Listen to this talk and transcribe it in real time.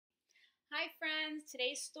Hi friends,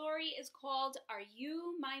 today's story is called Are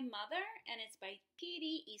You My Mother? And it's by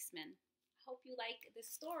P.D. Eastman. I hope you like this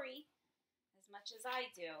story as much as I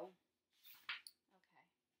do. Okay.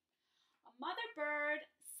 A mother bird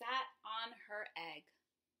sat on her egg.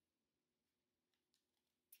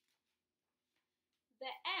 The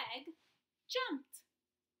egg jumped.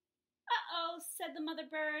 Uh-oh, said the mother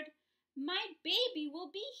bird. My baby will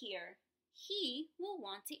be here. He will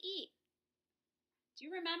want to eat. Do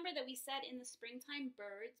you remember that we said in the springtime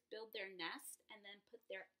birds build their nest and then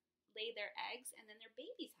lay their eggs and then their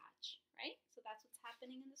babies hatch, right? So that's what's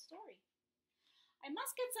happening in the story. I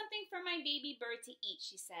must get something for my baby bird to eat,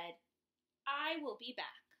 she said. I will be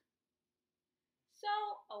back. So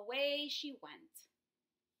away she went.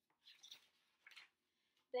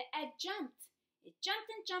 The egg jumped. It jumped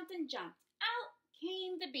and jumped and jumped. Out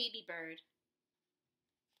came the baby bird.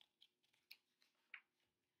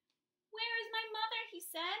 Where is my mother? He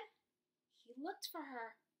said. He looked for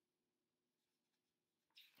her.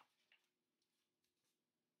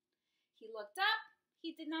 He looked up.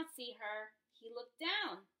 He did not see her. He looked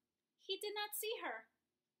down. He did not see her.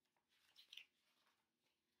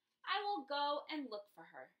 I will go and look for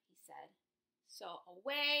her, he said. So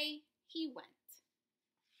away he went.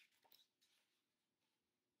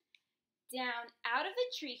 Down out of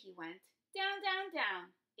the tree he went. Down, down,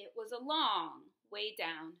 down. It was a long way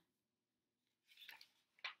down.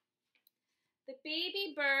 The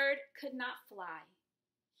baby bird could not fly.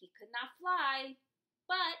 He could not fly,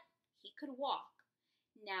 but he could walk.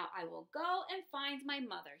 Now I will go and find my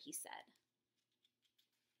mother, he said.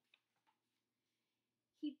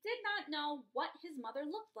 He did not know what his mother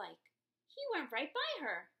looked like. He went right by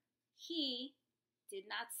her. He did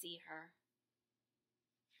not see her.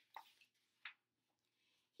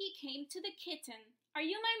 He came to the kitten. Are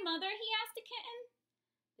you my mother? He asked the kitten.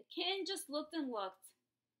 The kitten just looked and looked.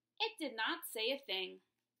 It did not say a thing.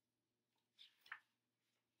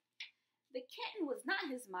 The kitten was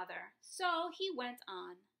not his mother, so he went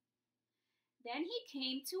on. Then he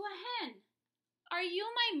came to a hen. Are you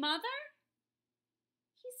my mother?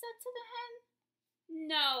 He said to the hen.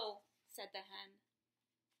 No, said the hen.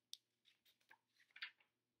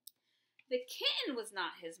 The kitten was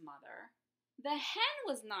not his mother. The hen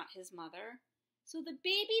was not his mother, so the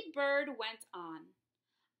baby bird went on.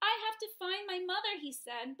 I have to find my mother, he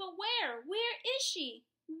said, but where? Where is she?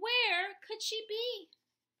 Where could she be?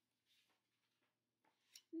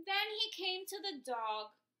 Then he came to the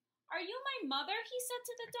dog. Are you my mother? He said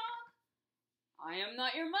to the dog. I am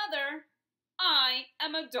not your mother. I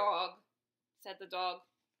am a dog, said the dog.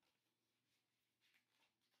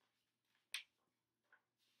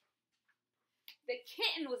 The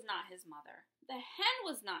kitten was not his mother. The hen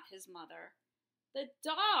was not his mother. The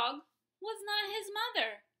dog was not his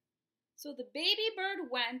mother. So the baby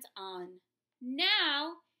bird went on.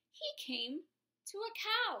 Now he came to a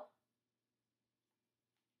cow.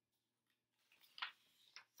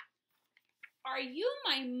 Are you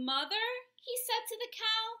my mother? He said to the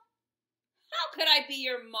cow. How could I be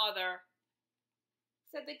your mother?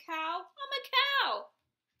 Said the cow. I'm a cow.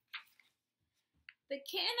 The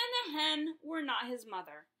kitten and the hen were not his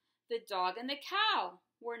mother. The dog and the cow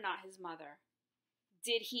were not his mother.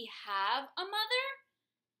 Did he have a mother?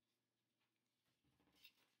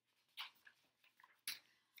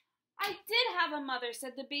 I did have a mother,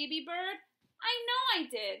 said the baby bird. I know I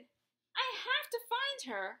did. I have to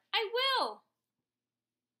find her. I will.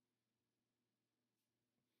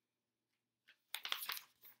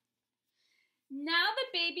 Now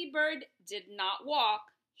the baby bird did not walk.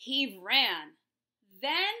 He ran.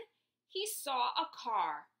 Then he saw a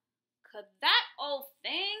car. Could that old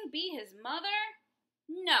thing be his mother?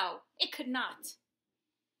 No, it could not.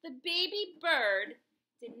 The baby bird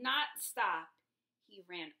did not stop. He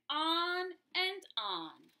ran on and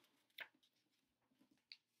on.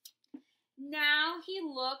 Now he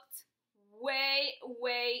looked way,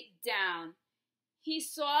 way down. He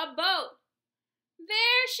saw a boat.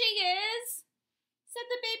 There she is, said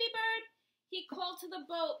the baby bird. He called to the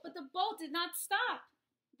boat, but the boat did not stop.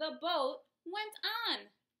 The boat went on.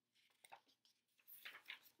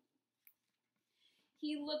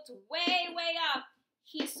 He looked way, way up.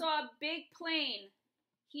 He saw a big plane.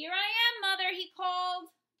 Here I am, mother, he called.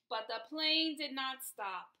 But the plane did not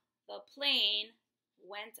stop. The plane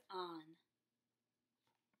went on.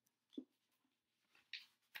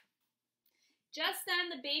 Just then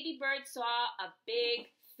the baby bird saw a big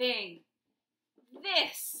thing.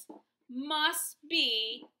 This must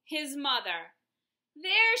be his mother.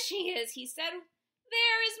 There she is, he said.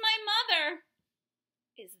 There is my mother.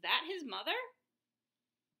 Is that his mother?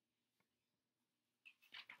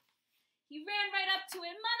 He ran right up to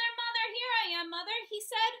it. Mother, mother, here I he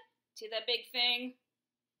said to the big thing.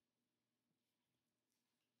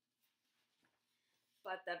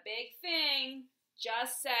 But the big thing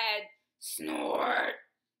just said, "Snort."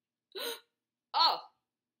 "Oh,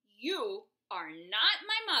 you are not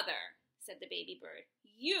my mother," said the baby bird.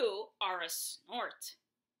 "You are a snort.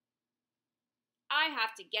 I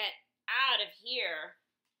have to get out of here."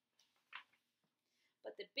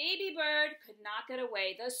 But the baby bird could not get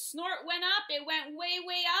away. The snort went up. It went way,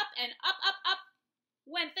 way up, and up, up, up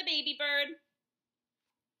went the baby bird.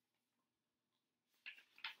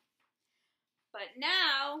 But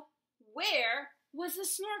now, where was the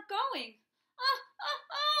snort going?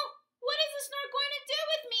 Oh, what is the snort going to do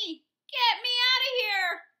with me? Get me out of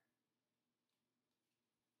here.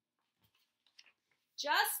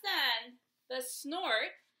 Just then, the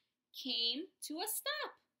snort came to a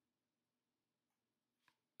stop.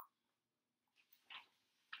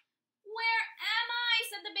 "Where am I?"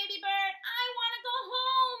 said the baby bird. "I want to go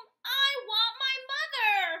home. I want my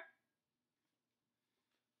mother."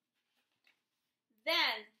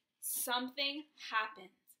 Then something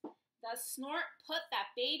happened. The snort put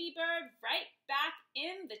that baby bird right back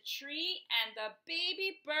in the tree, and the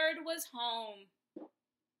baby bird was home.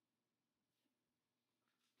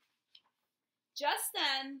 Just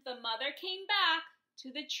then, the mother came back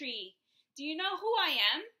to the tree. "Do you know who I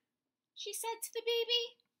am?" she said to the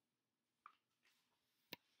baby.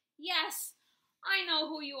 "Yes, I know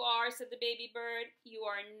who you are," said the baby bird. "You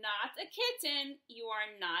are not a kitten. You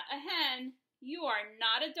are not a hen. You are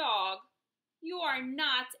not a dog. You are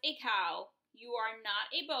not a cow. You are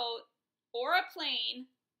not a boat or a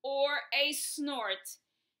plane or a snort.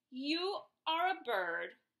 You are a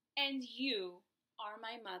bird, and you are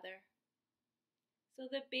my mother." So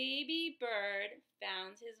the baby bird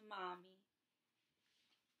found his mommy.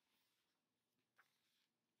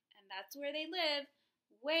 And that's where they live.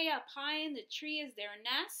 Way up high in the tree is their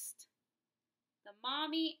nest, the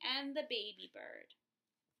mommy and the baby bird.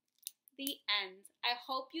 The end. I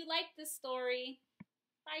hope you liked this story.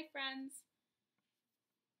 Bye, friends.